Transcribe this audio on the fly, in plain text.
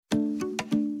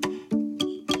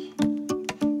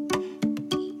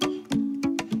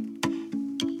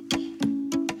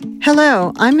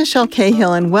Hello, I'm Michele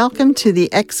Cahill, and welcome to the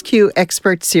XQ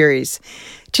Expert Series.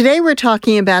 Today we're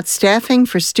talking about staffing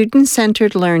for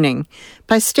student-centered learning.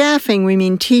 By staffing, we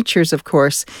mean teachers, of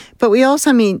course, but we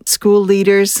also mean school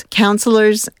leaders,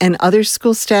 counselors, and other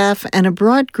school staff, and a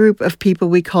broad group of people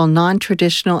we call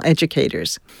non-traditional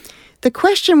educators. The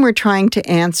question we're trying to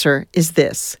answer is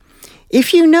this.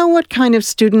 If you know what kind of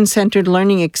student-centered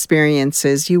learning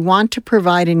experiences you want to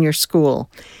provide in your school,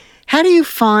 how do you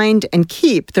find and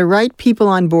keep the right people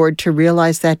on board to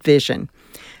realize that vision?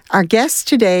 Our guests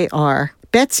today are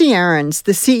Betsy Arons,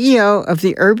 the CEO of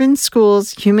the Urban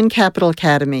Schools Human Capital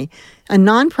Academy, a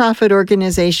nonprofit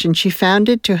organization she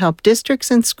founded to help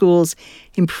districts and schools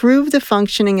improve the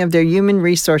functioning of their human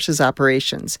resources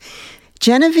operations.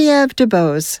 Geneviève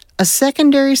DeBose, a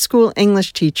secondary school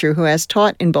English teacher who has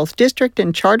taught in both district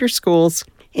and charter schools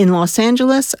in Los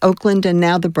Angeles, Oakland, and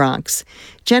now the Bronx.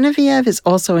 Geneviève is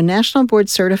also a National Board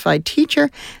Certified teacher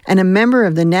and a member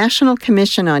of the National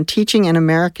Commission on Teaching in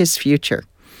America's Future.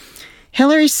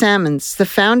 Hilary Salmons, the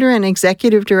founder and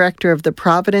executive director of the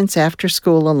Providence After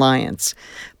School Alliance.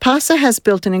 PASA has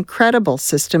built an incredible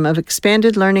system of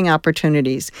expanded learning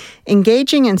opportunities,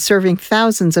 engaging and serving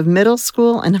thousands of middle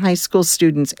school and high school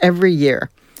students every year.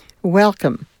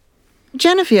 Welcome.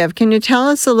 Geneviève, can you tell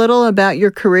us a little about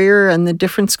your career and the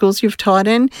different schools you've taught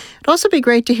in? It'd also be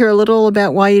great to hear a little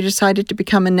about why you decided to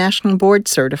become a National Board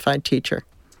Certified teacher.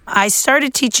 I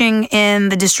started teaching in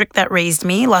the district that raised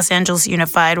me, Los Angeles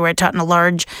Unified, where I taught in a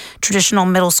large traditional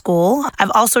middle school.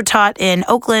 I've also taught in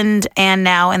Oakland and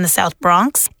now in the South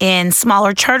Bronx in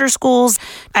smaller charter schools.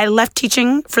 I left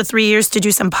teaching for 3 years to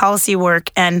do some policy work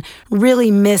and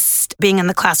really missed being in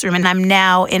the classroom. And I'm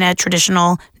now in a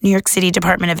traditional New York City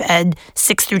Department of Ed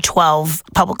 6 through 12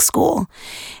 public school.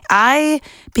 I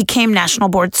became National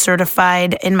Board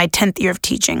Certified in my 10th year of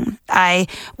teaching. I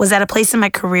was at a place in my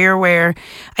career where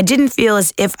I didn't feel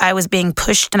as if I was being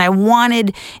pushed, and I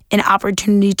wanted an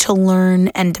opportunity to learn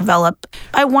and develop.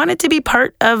 I wanted to be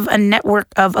part of a network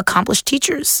of accomplished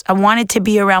teachers. I wanted to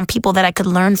be around people that I could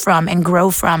learn from and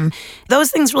grow from.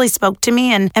 Those things really spoke to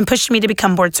me and pushed me to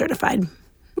become board certified.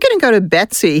 I'm going to go to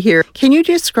Betsy here. Can you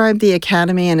describe the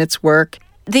Academy and its work?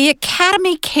 The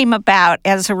Academy came about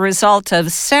as a result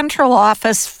of central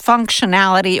office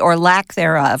functionality or lack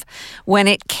thereof when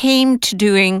it came to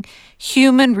doing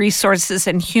human resources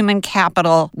and human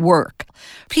capital work.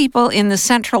 People in the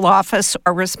central office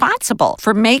are responsible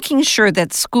for making sure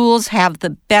that schools have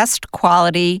the best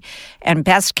quality and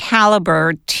best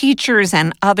caliber teachers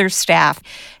and other staff.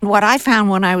 What I found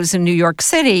when I was in New York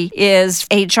City is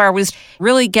HR was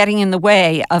really getting in the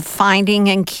way of finding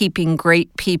and keeping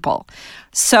great people.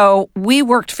 So we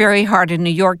worked very hard in New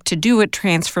York to do a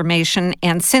transformation,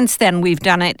 and since then we've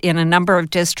done it in a number of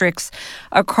districts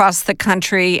across the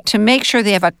country to make sure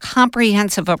they have a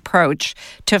comprehensive approach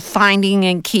to finding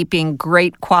and keeping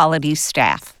great quality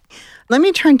staff. Let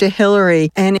me turn to Hilary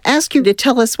and ask you to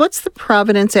tell us what's the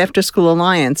Providence After School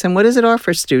Alliance and what does it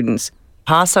offer students?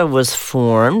 PASA was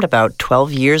formed about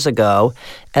 12 years ago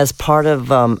as part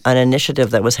of an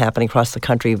initiative that was happening across the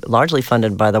country, largely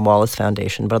funded by the Wallace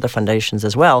Foundation, but other foundations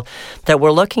as well, that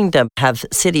we're looking to have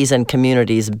cities and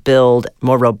communities build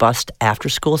more robust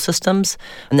after-school systems.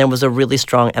 And there was a really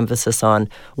strong emphasis on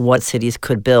what cities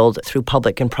could build through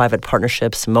public and private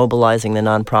partnerships, mobilizing the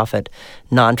nonprofit,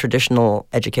 non-traditional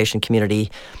education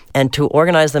community, and to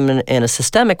organize them in a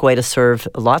systemic way to serve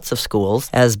lots of schools.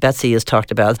 As Betsy has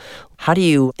talked about, how do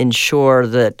you ensure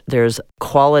that there's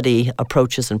quality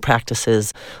approaches and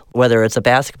practices, whether it's a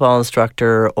basketball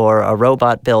instructor or a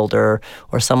robot builder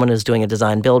or someone who's doing a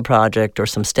design build project or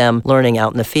some STEM learning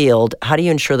out in the field? How do you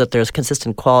ensure that there's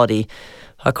consistent quality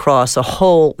across a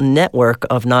whole network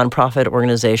of nonprofit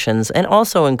organizations and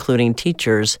also including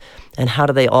teachers, and how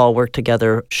do they all work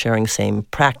together sharing same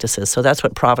practices? So that's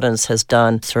what Providence has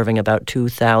done, serving about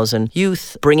 2,000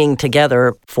 youth, bringing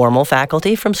together formal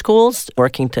faculty from schools,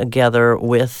 working together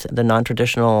with the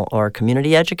non-traditional or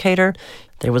community educator.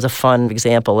 There was a fun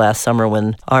example last summer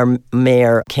when our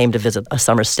mayor came to visit a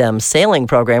summer STEM sailing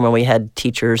program where we had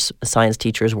teachers, science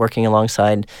teachers, working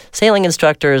alongside sailing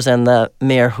instructors, and the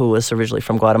mayor, who was originally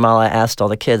from Guatemala, asked all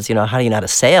the kids, how do you know how to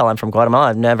sail? I'm from Guatemala.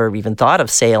 I've never even thought of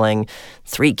sailing.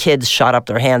 3 kids shot up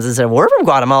their hands and said, we're from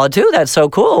Guatemala too. That's so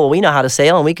cool. We know how to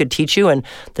sail and we could teach you. And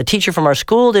the teacher from our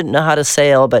school didn't know how to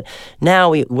sail, but now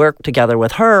we work together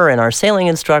with her and our sailing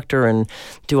instructor and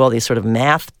do all these sort of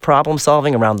math problem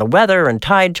solving around the weather and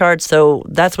tide charts. So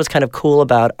that's what's kind of cool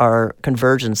about our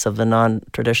convergence of the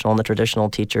non-traditional and the traditional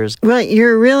teachers. Well,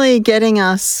 you're really getting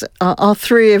us, all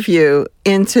three of you,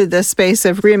 into the space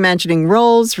of reimagining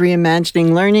roles,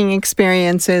 reimagining learning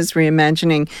experiences,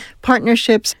 reimagining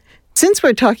partnerships. Since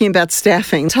we're talking about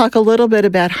staffing, talk a little bit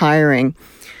about hiring.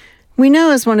 We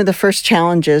know as one of the first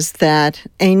challenges that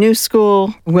a new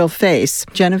school will face.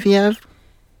 Geneviève?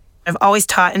 I've always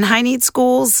taught in high-need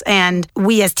schools, and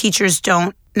we as teachers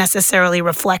don't necessarily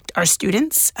reflect our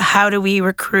students. How do we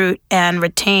recruit and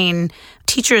retain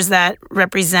teachers that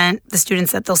represent the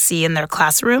students that they'll see in their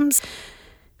classrooms?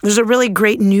 There's a really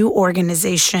great new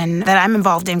organization that I'm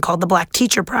involved in called the Black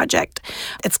Teacher Project.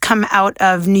 It's come out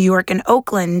of New York and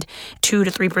Oakland. 2 to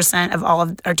 3% of all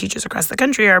of our teachers across the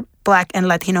country are Black and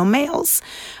Latino males.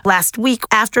 Last week,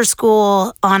 after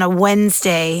school on a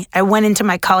Wednesday, I went into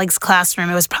my colleague's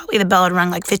classroom. It was probably the bell had rung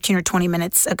like 15 or 20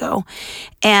 minutes ago.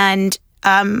 And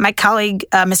my colleague,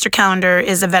 Mr. Callender,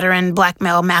 is a veteran Black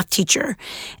male math teacher.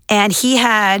 And he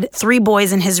had 3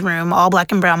 boys in his room, all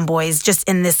Black and brown boys, just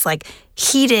in this like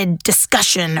heated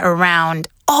discussion around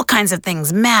all kinds of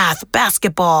things, math,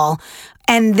 basketball.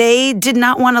 And they did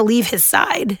not want to leave his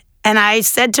side. And I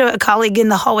said to a colleague in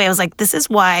the hallway, I was like, this is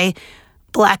why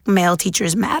Black male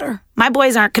teachers matter. My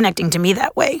boys aren't connecting to me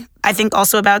that way. I think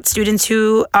also about students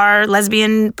who are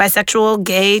lesbian, bisexual,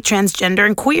 gay, transgender,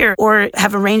 and queer, or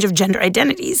have a range of gender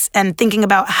identities, and thinking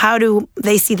about how do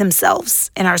they see themselves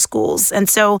in our schools. And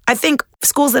so I think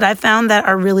schools that I've found that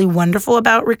are really wonderful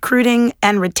about recruiting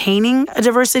and retaining a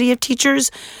diversity of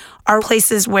teachers are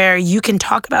places where you can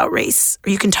talk about race,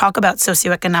 or you can talk about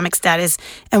socioeconomic status,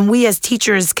 and we as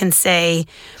teachers can say,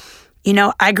 you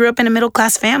know, I grew up in a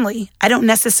middle-class family. I don't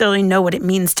necessarily know what it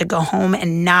means to go home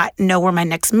and not know where my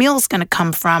next meal is going to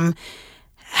come from.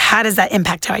 How does that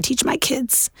impact how I teach my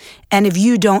kids? And if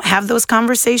you don't have those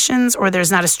conversations, or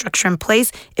there's not a structure in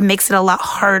place, it makes it a lot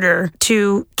harder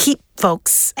to keep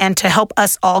folks and to help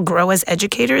us all grow as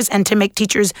educators and to make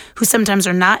teachers who sometimes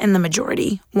are not in the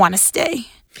majority want to stay.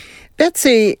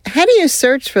 Betsy, how do you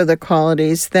search for the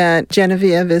qualities that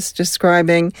Geneviève is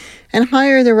describing and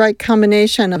hire the right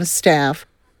combination of staff?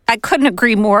 I couldn't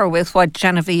agree more with what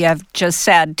Geneviève just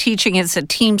said. Teaching is a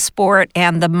team sport,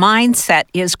 and the mindset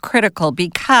is critical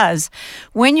because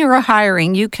when you're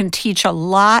hiring, you can teach a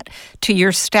lot to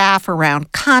your staff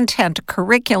around content,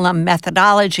 curriculum,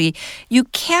 methodology. You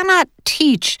cannot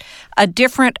teach a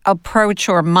different approach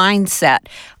or mindset.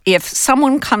 If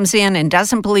someone comes in and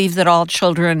doesn't believe that all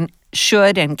children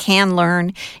should and can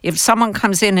learn, if someone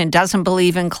comes in and doesn't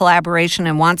believe in collaboration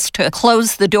and wants to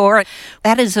close the door,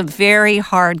 that is a very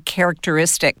hard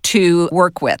characteristic to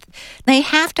work with. They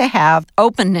have to have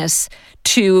openness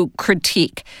to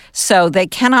critique, so they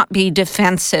cannot be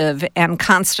defensive and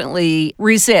constantly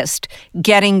resist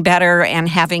getting better and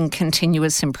having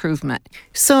continuous improvement.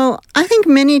 So I think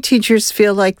many teachers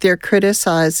feel like they're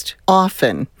criticized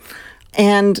often,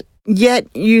 and yet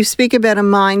you speak about a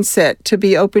mindset to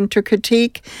be open to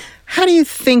critique. How do you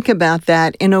think about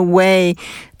that in a way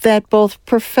that both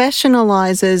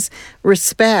professionalizes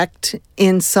respect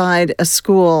inside a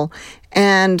school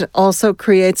and also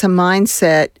creates a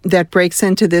mindset that breaks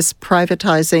into this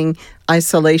privatizing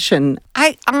isolation?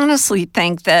 I honestly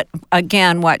think that,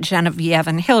 again, what Geneviève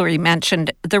and Hillary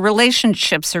mentioned, the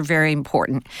relationships are very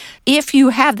important. If you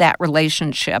have that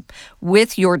relationship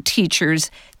with your teachers,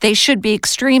 they should be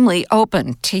extremely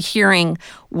open to hearing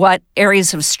what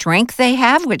areas of strength they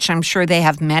have, which I'm sure they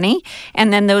have many,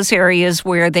 and then those areas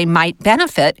where they might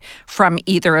benefit from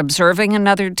either observing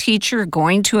another teacher,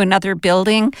 going to another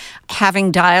building,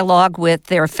 having dialogue with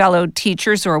their fellow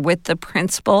teachers or with the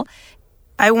principal.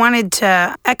 I wanted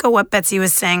to echo what Betsy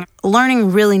was saying.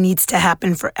 Learning really needs to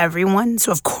happen for everyone.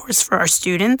 So, of course, for our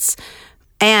students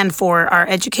and for our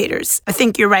educators. I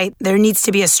think you're right. There needs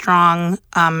to be a strong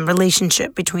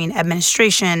relationship between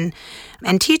administration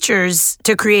and teachers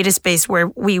to create a space where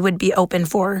we would be open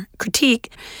for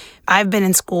critique. I've been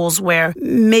in schools where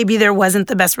maybe there wasn't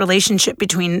the best relationship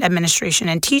between administration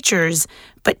and teachers,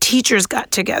 but teachers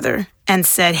got together and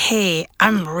said, hey,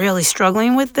 I'm really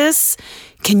struggling with this.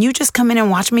 Can you just come in and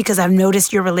watch me? Because I've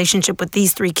noticed your relationship with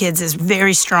these 3 kids is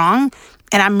very strong,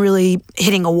 and I'm really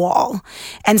hitting a wall.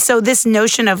 And so this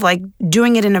notion of like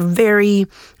doing it in a very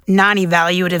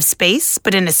non-evaluative space,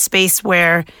 but in a space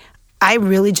where I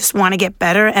really just want to get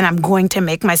better and I'm going to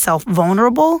make myself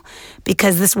vulnerable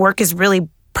because this work is really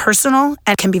personal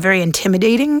and can be very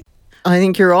intimidating. I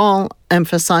think you're all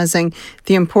emphasizing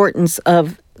the importance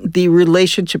of the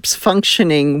relationships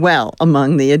functioning well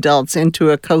among the adults into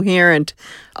a coherent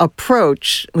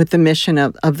approach with the mission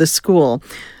of the school.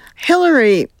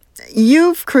 Hillary,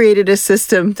 you've created a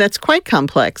system that's quite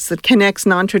complex that connects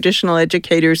non-traditional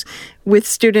educators with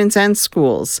students and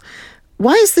schools.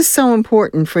 Why is this so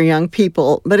important for young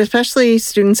people, but especially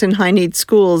students in high-need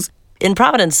schools? In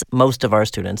Providence, most of our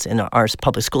students in our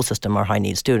public school system are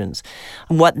high-need students.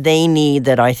 What they need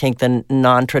that I think the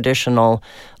non-traditional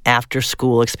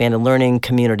after-school expanded learning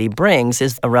community brings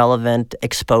is a relevant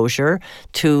exposure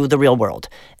to the real world.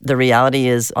 The reality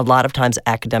is a lot of times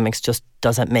academics just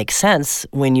doesn't make sense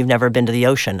when you've never been to the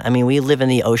ocean. I mean, we live in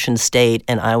the ocean state,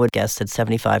 and I would guess that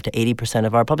 75 to 80%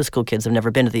 of our public school kids have never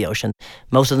been to the ocean.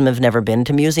 Most of them have never been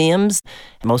to museums.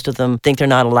 Most of them think they're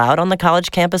not allowed on the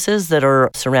college campuses that are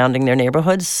surrounding their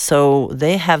neighborhoods. So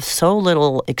they have so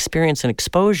little experience and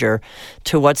exposure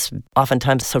to what's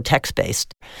oftentimes so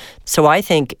text-based. So I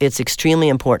think it's extremely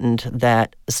important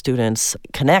that students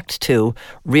connect to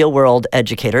real-world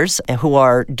educators who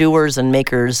are doers and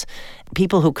makers,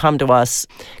 people who come to us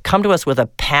with a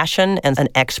passion and an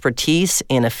expertise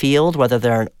in a field, whether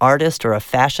they're an artist or a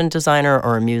fashion designer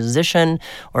or a musician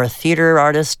or a theater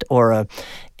artist or a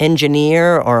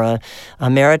engineer or a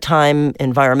maritime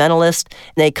environmentalist.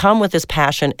 They come with this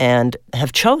passion and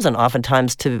have chosen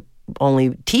oftentimes to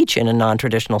only teach in a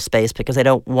non-traditional space because they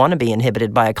don't want to be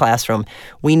inhibited by a classroom.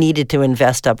 We needed to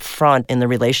invest up front in the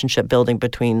relationship building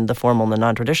between the formal and the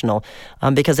non-traditional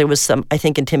because there was some, I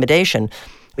think, intimidation.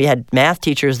 We had math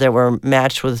teachers that were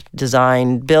matched with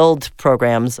design build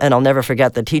programs, and I'll never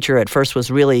forget the teacher at first was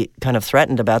really kind of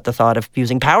threatened about the thought of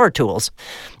using power tools.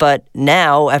 But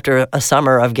now, after a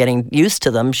summer of getting used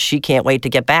to them, she can't wait to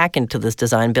get back into this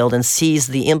design build and sees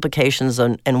the implications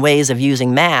and ways of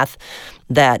using math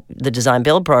that the design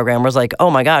build program was like, oh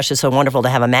my gosh, it's so wonderful to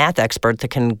have a math expert that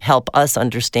can help us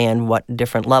understand what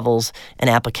different levels and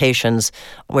applications,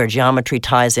 where geometry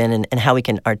ties in and how we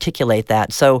can articulate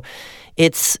that. So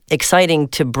it's exciting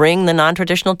to bring the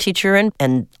non-traditional teacher in,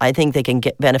 and I think they can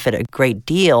benefit a great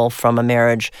deal from a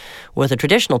marriage with a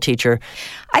traditional teacher.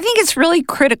 I think it's really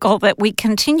critical that we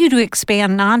continue to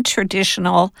expand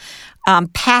non-traditional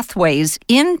pathways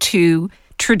into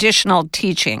traditional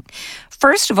teaching.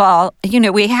 First of all,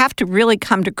 we have to really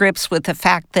come to grips with the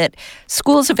fact that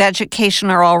schools of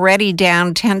education are already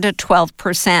down 10 to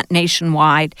 12%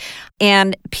 nationwide,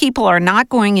 and people are not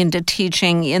going into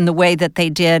teaching in the way that they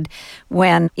did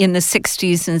when in the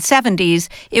 60s and 70s,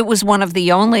 it was one of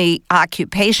the only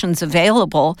occupations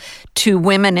available to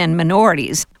women and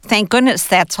minorities. Thank goodness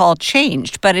that's all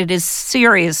changed, but it has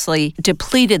seriously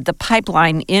depleted the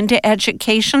pipeline into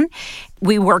education.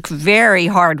 We work very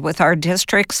hard with our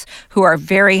districts who are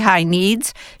very high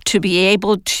needs to be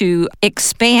able to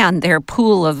expand their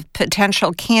pool of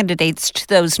potential candidates to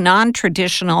those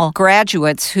non-traditional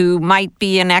graduates who might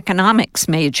be an economics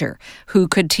major, who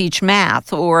could teach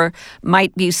math, or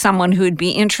might be someone who would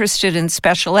be interested in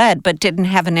special ed but didn't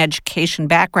have an education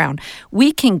background.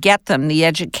 We can get them the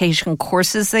education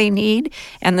courses they need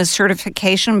and the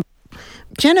certification.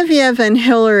 Geneviève and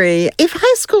Hillary, if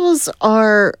high schools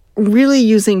are really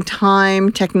using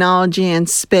time, technology, and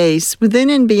space within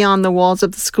and beyond the walls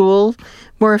of the school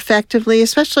more effectively,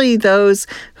 especially those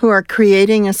who are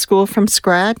creating a school from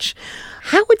scratch,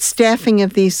 how would staffing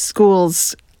of these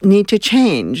schools need to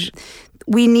change?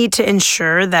 We need to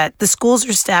ensure that the schools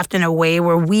are staffed in a way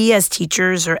where we as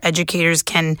teachers or educators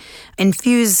can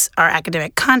infuse our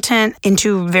academic content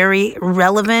into very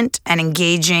relevant and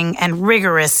engaging and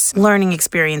rigorous learning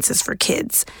experiences for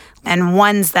kids, and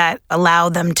ones that allow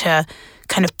them to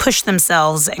kind of push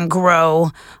themselves and grow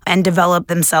and develop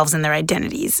themselves and their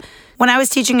identities. When I was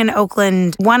teaching in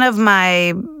Oakland, one of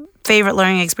my favorite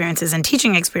learning experiences and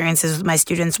teaching experiences with my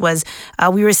students was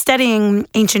we were studying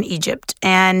ancient Egypt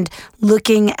and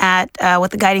looking at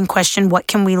with the guiding question, what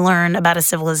can we learn about a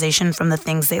civilization from the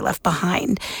things they left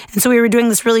behind? And so we were doing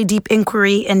this really deep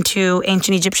inquiry into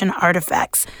ancient Egyptian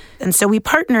artifacts. And so we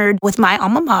partnered with my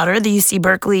alma mater, the UC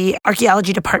Berkeley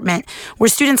Archaeology Department, where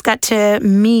students got to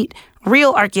meet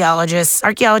real archaeologists,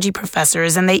 archaeology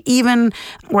professors, and they even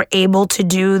were able to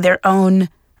do their own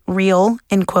real,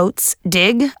 in quotes,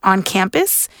 dig on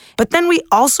campus. But then we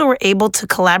also were able to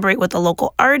collaborate with a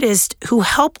local artist who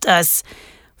helped us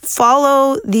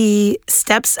follow the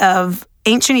steps of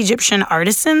ancient Egyptian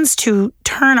artisans to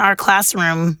turn our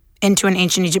classroom into an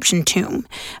ancient Egyptian tomb.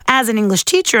 As an English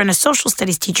teacher and a social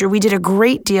studies teacher, we did a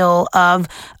great deal of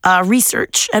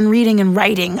research and reading and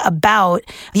writing about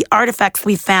the artifacts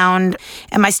we found.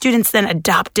 And my students then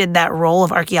adopted that role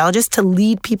of archaeologist to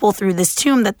lead people through this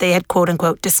tomb that they had, quote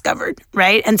unquote, discovered,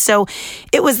 right? And so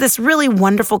it was this really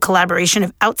wonderful collaboration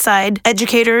of outside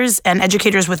educators and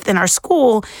educators within our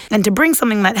school, and to bring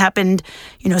something that happened,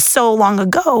 so long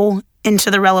ago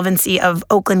into the relevancy of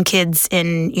Oakland kids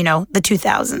in, the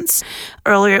 2000s.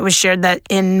 Earlier, it was shared that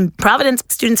in Providence,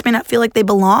 students may not feel like they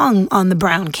belong on the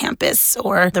Brown campus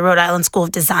or the Rhode Island School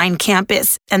of Design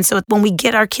campus. And so when we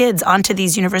get our kids onto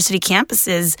these university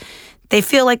campuses, they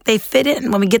feel like they fit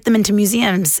in. When we get them into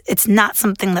museums, it's not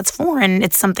something that's foreign.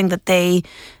 It's something that they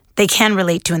can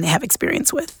relate to and they have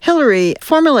experience with. Hillary,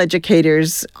 formal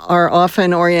educators are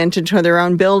often oriented to their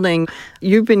own building.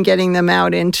 You've been getting them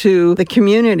out into the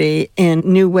community in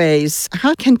new ways.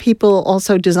 How can people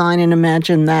also design and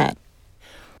imagine that?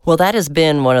 Well, that has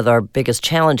been one of our biggest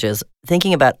challenges.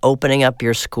 Thinking about opening up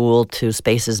your school to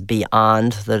spaces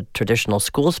beyond the traditional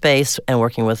school space and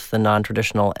working with the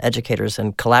non-traditional educators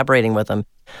and collaborating with them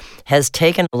has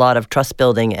taken a lot of trust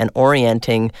building and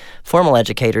orienting formal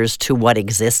educators to what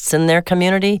exists in their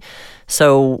community.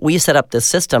 So we set up this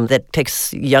system that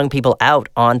takes young people out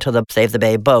onto the Save the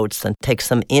Bay boats and takes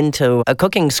them into a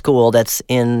cooking school that's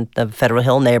in the Federal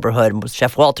Hill neighborhood,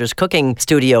 Chef Walter's cooking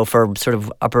studio for sort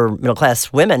of upper middle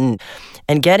class women.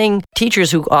 And getting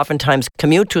teachers who oftentimes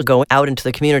commute to go out into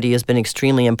the community has been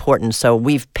extremely important. So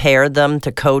we've paired them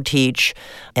to co-teach.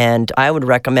 And I would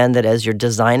recommend that as you're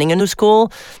designing a new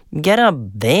school, get a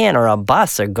van or a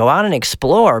bus or go out and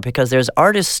explore, because there's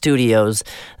artist studios,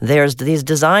 there's these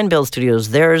design build studios,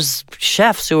 there's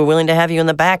chefs who are willing to have you in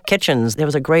the back kitchens. There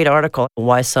was a great article,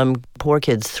 Why Some Poor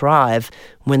Kids Thrive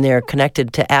When They're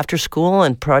Connected to After School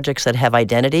and Projects That Have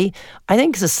Identity. I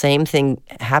think the same thing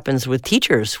happens with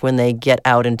teachers when they get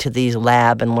out into these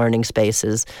lab and learning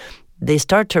spaces. They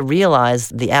start to realize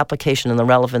the application and the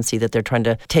relevancy that they're trying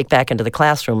to take back into the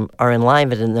classroom are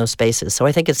enlivened in those spaces. So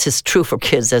I think it's as true for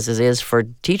kids as it is for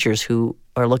teachers who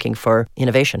are looking for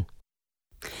innovation.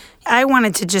 I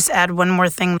wanted to just add one more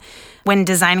thing. When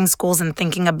designing schools and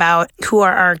thinking about who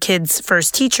are our kids'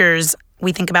 first teachers,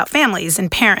 we think about families and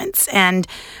parents. And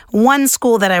one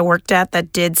school that I worked at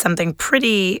that did something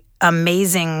pretty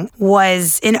amazing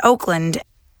was in Oakland.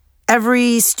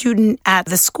 Every student at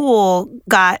the school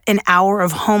got an hour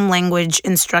of home language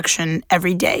instruction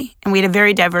every day. And we had a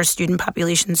very diverse student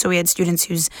population. So we had students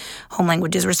whose home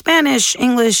languages were Spanish,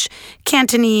 English,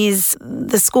 Cantonese.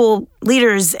 The school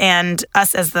leaders and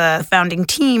us as the founding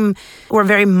team were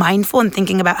very mindful in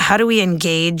thinking about how do we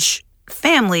engage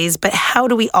families, but how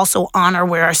do we also honor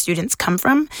where our students come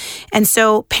from? And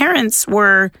so parents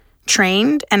were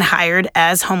trained and hired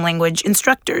as home language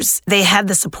instructors. They had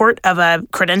the support of a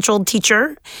credentialed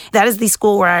teacher. That is the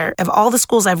school where, of all the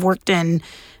schools I've worked in,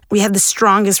 we had the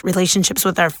strongest relationships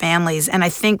with our families. And I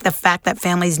think the fact that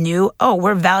families knew, oh,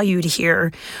 we're valued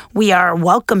here, we are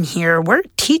welcome here, we're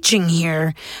teaching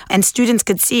here, and students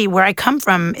could see where I come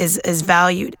from is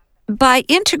valued. By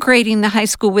integrating the high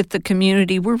school with the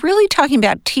community, we're really talking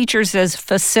about teachers as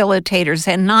facilitators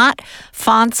and not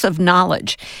fonts of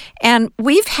knowledge. And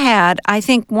we've had, I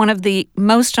think, one of the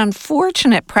most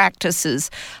unfortunate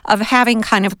practices of having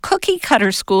kind of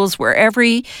cookie-cutter schools where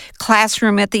every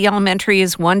classroom at the elementary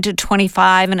is 1 to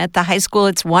 25, and at the high school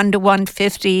it's 1 to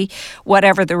 150,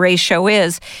 whatever the ratio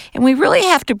is. And we really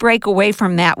have to break away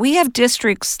from that. We have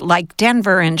districts like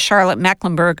Denver and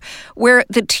Charlotte-Mecklenburg where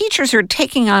the teachers are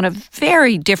taking on a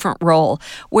very different role,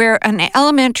 where an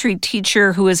elementary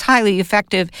teacher who is highly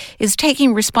effective is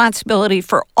taking responsibility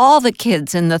for all the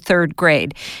kids in the third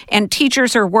grade. And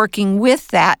teachers are working with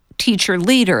that teacher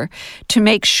leader to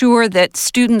make sure that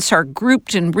students are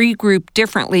grouped and regrouped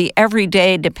differently every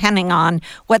day depending on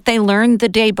what they learned the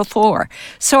day before.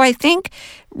 So I think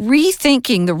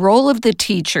rethinking the role of the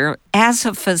teacher as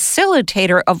a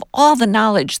facilitator of all the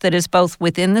knowledge that is both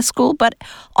within the school but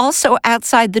also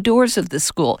outside the doors of the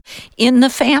school, in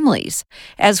the families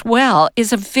as well,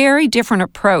 is a very different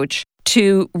approach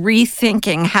to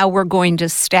rethinking how we're going to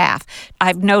staff.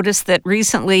 I've noticed that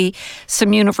recently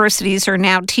some universities are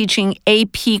now teaching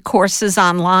AP courses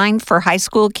online for high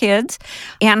school kids.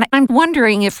 And I'm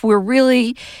wondering if we're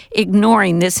really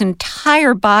ignoring this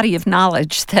entire body of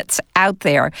knowledge that's out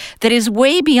there that is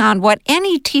way beyond what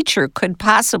any teacher could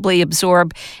possibly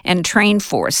absorb and train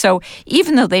for. So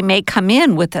even though they may come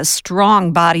in with a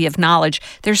strong body of knowledge,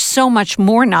 there's so much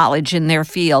more knowledge in their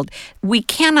field. We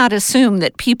cannot assume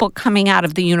that people coming out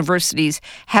of the universities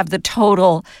have the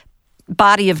total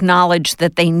body of knowledge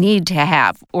that they need to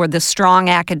have, or the strong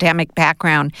academic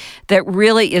background that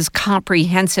really is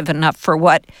comprehensive enough for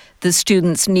what the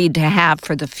students need to have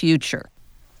for the future.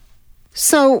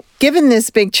 So, given this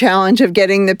big challenge of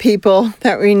getting the people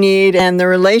that we need and the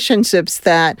relationships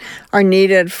that are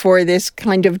needed for this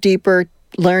kind of deeper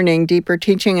learning, deeper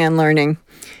teaching and learning,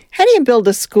 how do you build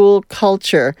a school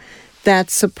culture that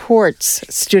supports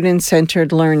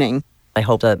student-centered learning? I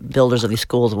hope that builders of these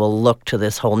schools will look to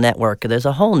this whole network. There's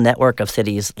a whole network of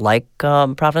cities like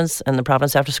Providence and the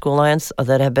Providence After School Alliance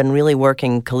that have been really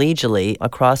working collegially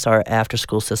across our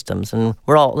after-school systems. And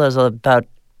there's about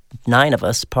 9 of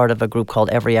us, part of a group called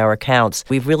Every Hour Counts.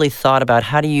 We've really thought about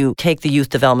how do you take the youth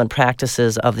development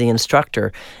practices of the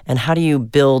instructor and how do you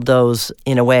build those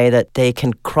in a way that they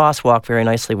can crosswalk very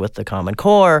nicely with the Common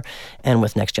Core and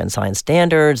with next-gen science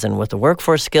standards and with the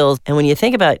workforce skills. And when you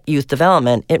think about youth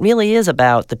development, it really is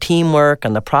about the teamwork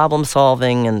and the problem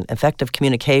solving and effective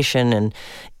communication and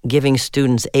giving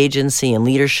students agency and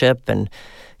leadership and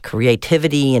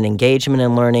creativity and engagement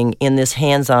and learning in this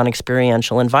hands-on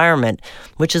experiential environment,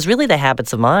 which is really the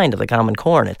habits of mind of the Common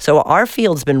Core. So our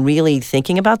field's been really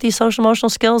thinking about these social-emotional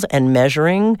skills and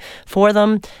measuring for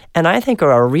them, and I think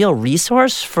are a real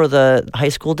resource for the high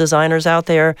school designers out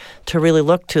there to really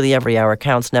look to the Every Hour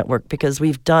Counts network, because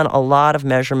we've done a lot of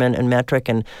measurement and metric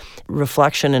and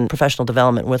reflection and professional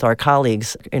development with our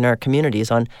colleagues in our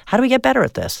communities on how do we get better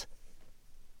at this.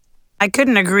 I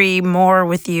couldn't agree more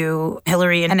with you,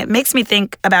 Hillary. And it makes me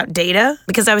think about data,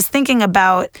 because I was thinking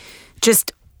about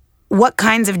just what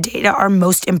kinds of data are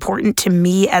most important to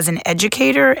me as an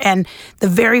educator. And the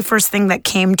very first thing that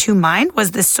came to mind was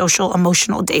this social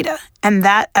emotional data. And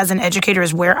that, as an educator,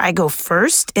 is where I go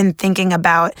first in thinking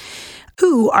about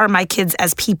who are my kids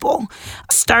as people.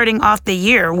 Starting off the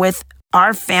year with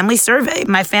our family survey.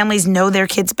 My families know their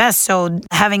kids best. So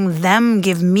having them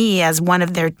give me, as one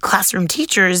of their classroom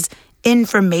teachers,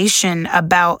 information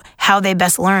about how they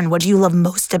best learn. What do you love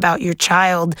most about your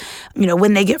child?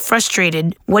 When they get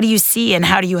frustrated, what do you see and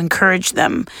how do you encourage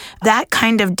them? That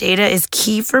kind of data is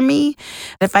key for me.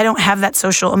 If I don't have that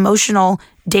social emotional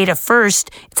data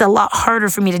first, it's a lot harder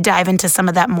for me to dive into some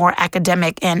of that more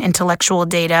academic and intellectual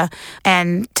data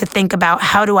and to think about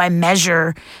how do I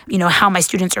measure, how my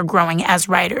students are growing as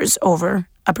writers over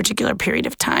a particular period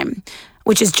of time,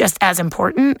 which is just as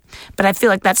important. But I feel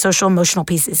like that social emotional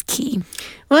piece is key.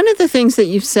 One of the things that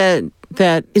you've said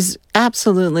that is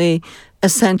absolutely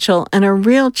essential and a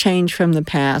real change from the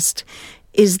past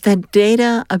is that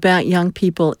data about young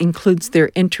people includes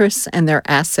their interests and their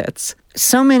assets.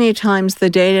 So many times the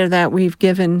data that we've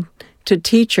given to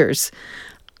teachers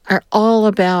are all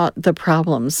about the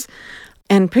problems,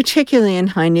 and particularly in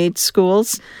high-needs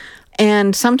schools.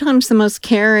 And sometimes the most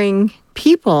caring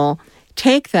people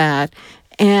take that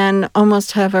and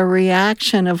almost have a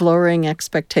reaction of lowering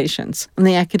expectations on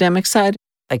the academic side.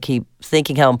 I keep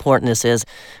thinking how important this is.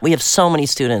 We have so many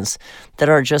students that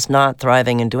are just not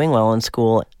thriving and doing well in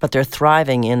school, but they're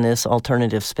thriving in this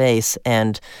alternative space.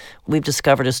 And we've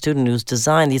discovered a student who's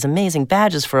designed these amazing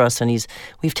badges for us, and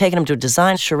we've taken him to a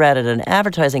design charrette at an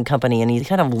advertising company, and he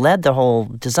kind of led the whole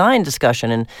design discussion,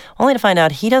 and only to find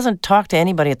out he doesn't talk to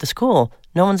anybody at the school.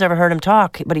 No one's ever heard him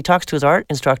talk, but he talks to his art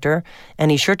instructor,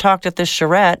 and he sure talked at this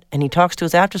charrette, and he talks to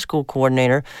his after-school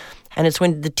coordinator. And it's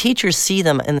when the teachers see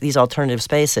them in these alternative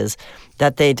spaces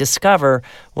that they discover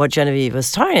what Geneviève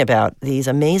was talking about, these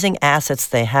amazing assets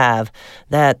they have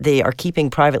that they are keeping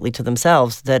privately to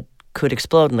themselves that could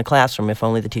explode in the classroom if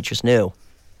only the teachers knew.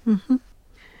 Mm-hmm.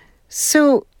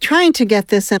 So trying to get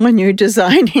this in when you're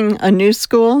designing a new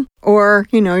school or,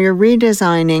 you're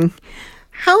redesigning,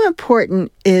 how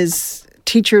important is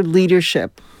teacher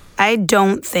leadership? I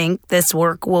don't think this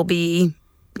work will be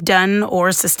done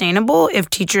or sustainable if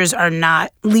teachers are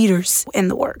not leaders in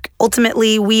the work.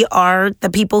 Ultimately, we are the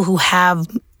people who have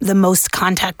the most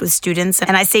contact with students.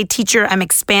 And I say teacher, I'm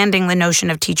expanding the notion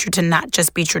of teacher to not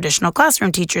just be traditional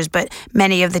classroom teachers, but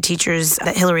many of the teachers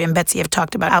that Hillary and Betsy have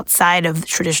talked about outside of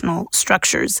traditional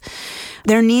structures.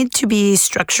 There need to be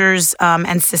structures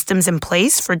and systems in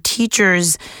place for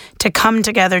teachers to come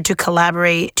together, to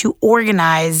collaborate, to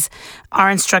organize our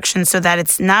instruction so that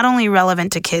it's not only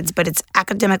relevant to kids, but it's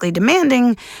academically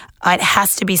demanding. It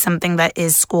has to be something that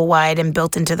is school-wide and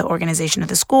built into the organization of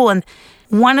the school. And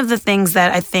one of the things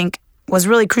that I think was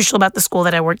really crucial about the school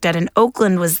that I worked at in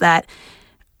Oakland was that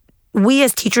we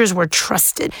as teachers were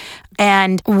trusted.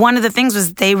 And one of the things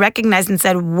was they recognized and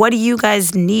said, what do you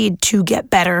guys need to get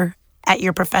better at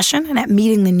your profession and at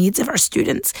meeting the needs of our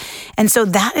students? And so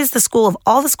that is the school of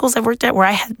all the schools I've worked at where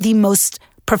I had the most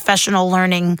professional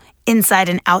learning inside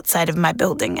and outside of my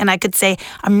building. And I could say,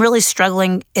 I'm really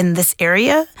struggling in this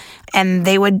area. And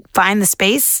they would find the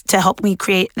space to help me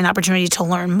create an opportunity to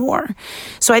learn more.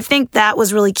 So I think that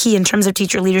was really key in terms of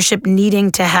teacher leadership,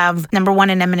 needing to have, number one,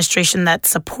 an administration that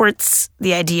supports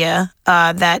the idea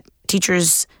that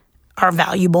teachers are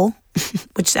valuable,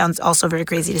 which sounds also very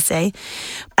crazy to say.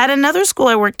 At another school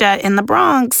I worked at in the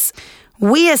Bronx,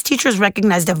 we as teachers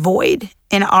recognized a void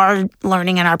in our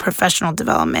learning and our professional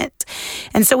development.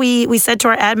 And so we said to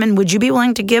our admin, would you be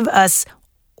willing to give us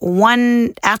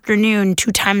one afternoon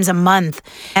 2 times a month,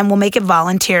 and we'll make it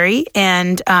voluntary.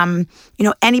 And,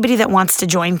 anybody that wants to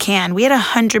join can. We had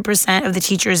 100% of the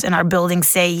teachers in our building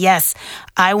say, yes,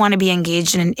 I want to be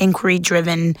engaged in an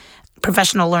inquiry-driven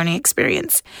professional learning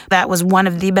experience. That was one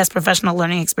of the best professional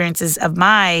learning experiences of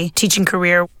my teaching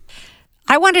career.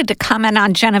 I wanted to comment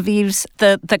on Genevieve's,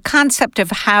 the concept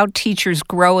of how teachers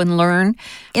grow and learn.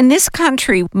 In this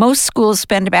country, most schools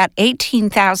spend about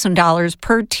 $18,000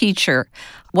 per teacher,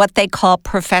 what they call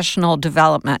professional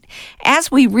development.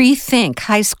 As we rethink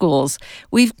high schools,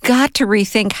 we've got to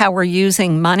rethink how we're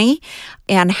using money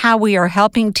and how we are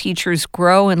helping teachers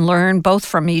grow and learn both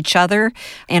from each other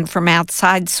and from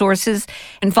outside sources.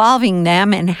 Involving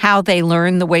them in how they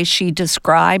learn the way she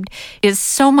described is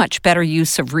so much better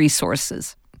use of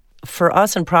resources. For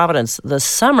us in Providence, the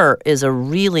summer is a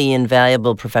really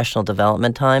invaluable professional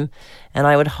development time. And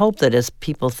I would hope that as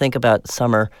people think about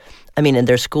summer, in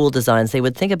their school designs, they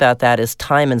would think about that as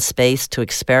time and space to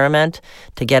experiment,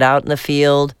 to get out in the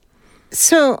field.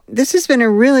 So this has been a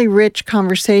really rich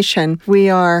conversation. We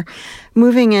are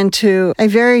moving into a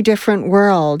very different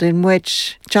world in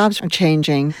which jobs are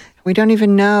changing. We don't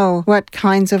even know what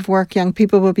kinds of work young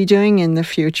people will be doing in the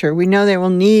future. We know they will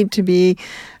need to be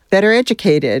better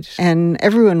educated, and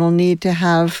everyone will need to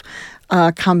have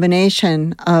a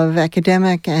combination of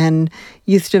academic and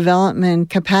youth development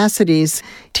capacities.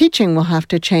 Teaching will have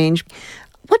to change.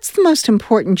 What's the most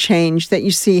important change that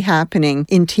you see happening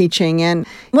in teaching, and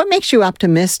what makes you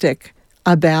optimistic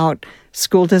about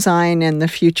school design and the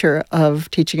future of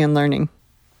teaching and learning?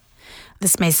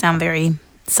 This may sound very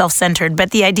self-centered,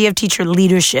 but the idea of teacher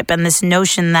leadership and this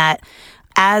notion that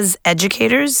as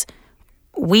educators,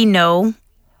 we know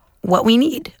what we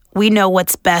need. We know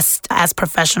what's best as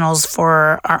professionals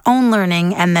for our own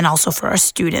learning and then also for our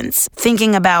students.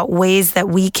 Thinking about ways that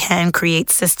we can create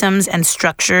systems and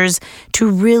structures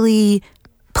to really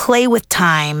play with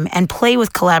time and play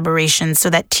with collaboration so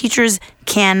that teachers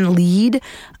can lead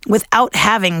without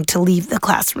having to leave the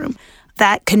classroom.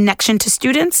 That connection to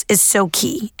students is so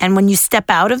key. And when you step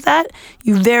out of that,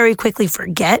 you very quickly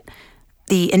forget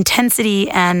the intensity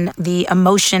and the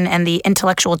emotion and the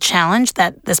intellectual challenge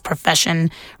that this profession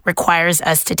requires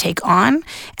us to take on.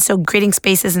 So creating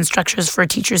spaces and structures for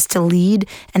teachers to lead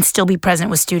and still be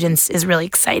present with students is really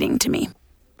exciting to me.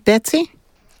 Betsy?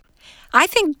 I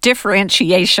think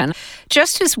differentiation,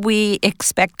 just as we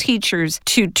expect teachers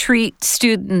to treat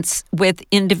students with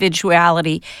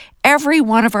individuality, every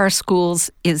one of our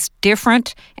schools is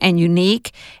different and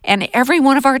unique, and every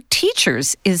one of our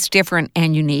teachers is different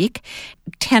and unique.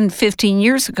 10, 15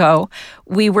 years ago,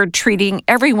 we were treating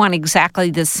everyone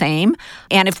exactly the same,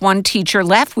 and if one teacher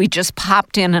left, we just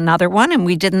popped in another one, and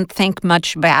we didn't think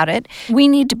much about it. We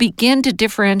need to begin to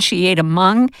differentiate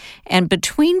among and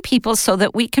between people so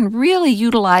that we can really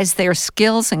utilize their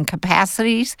skills and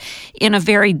capacities in a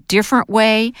very different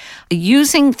way,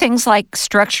 using things like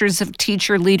structures of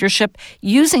teacher leadership,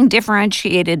 using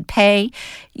differentiated pay,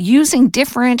 using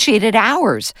differentiated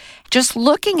hours, just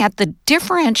looking at the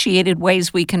differentiated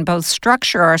ways we can both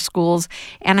structure our schools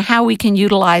and how we can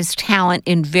utilize talent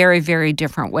in very, very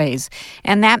different ways.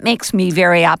 And that makes me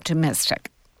very optimistic.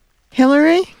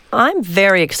 Hillary? I'm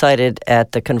very excited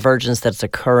at the convergence that's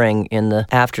occurring in the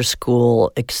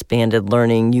after-school expanded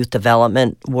learning youth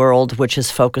development world, which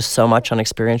is focused so much on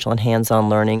experiential and hands-on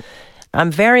learning. I'm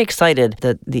very excited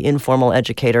that the informal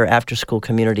educator after-school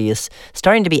community is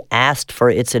starting to be asked for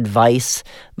its advice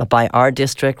by our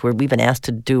district, where we've been asked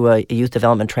to do a youth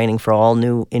development training for all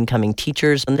new incoming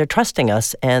teachers. And they're trusting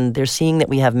us, and they're seeing that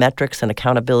we have metrics and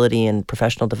accountability and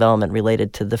professional development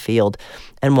related to the field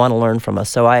and want to learn from us.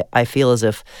 So I feel as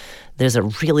if there's a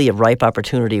ripe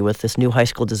opportunity with this new high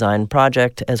school design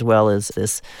project, as well as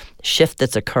this shift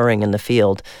that's occurring in the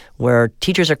field, where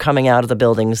teachers are coming out of the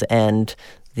buildings and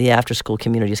the after-school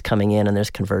community is coming in, and there's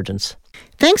convergence.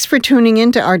 Thanks for tuning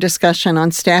into our discussion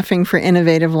on staffing for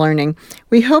innovative learning.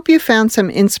 We hope you found some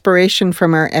inspiration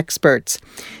from our experts.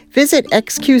 Visit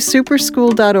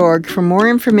xqsuperschool.org for more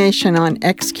information on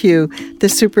XQ, the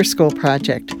Super School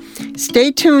Project.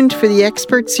 Stay tuned for the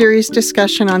Expert Series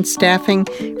discussion on staffing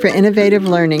for innovative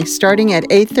learning, starting at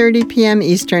 8:30 p.m.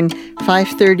 Eastern,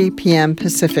 5:30 p.m.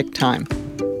 Pacific Time.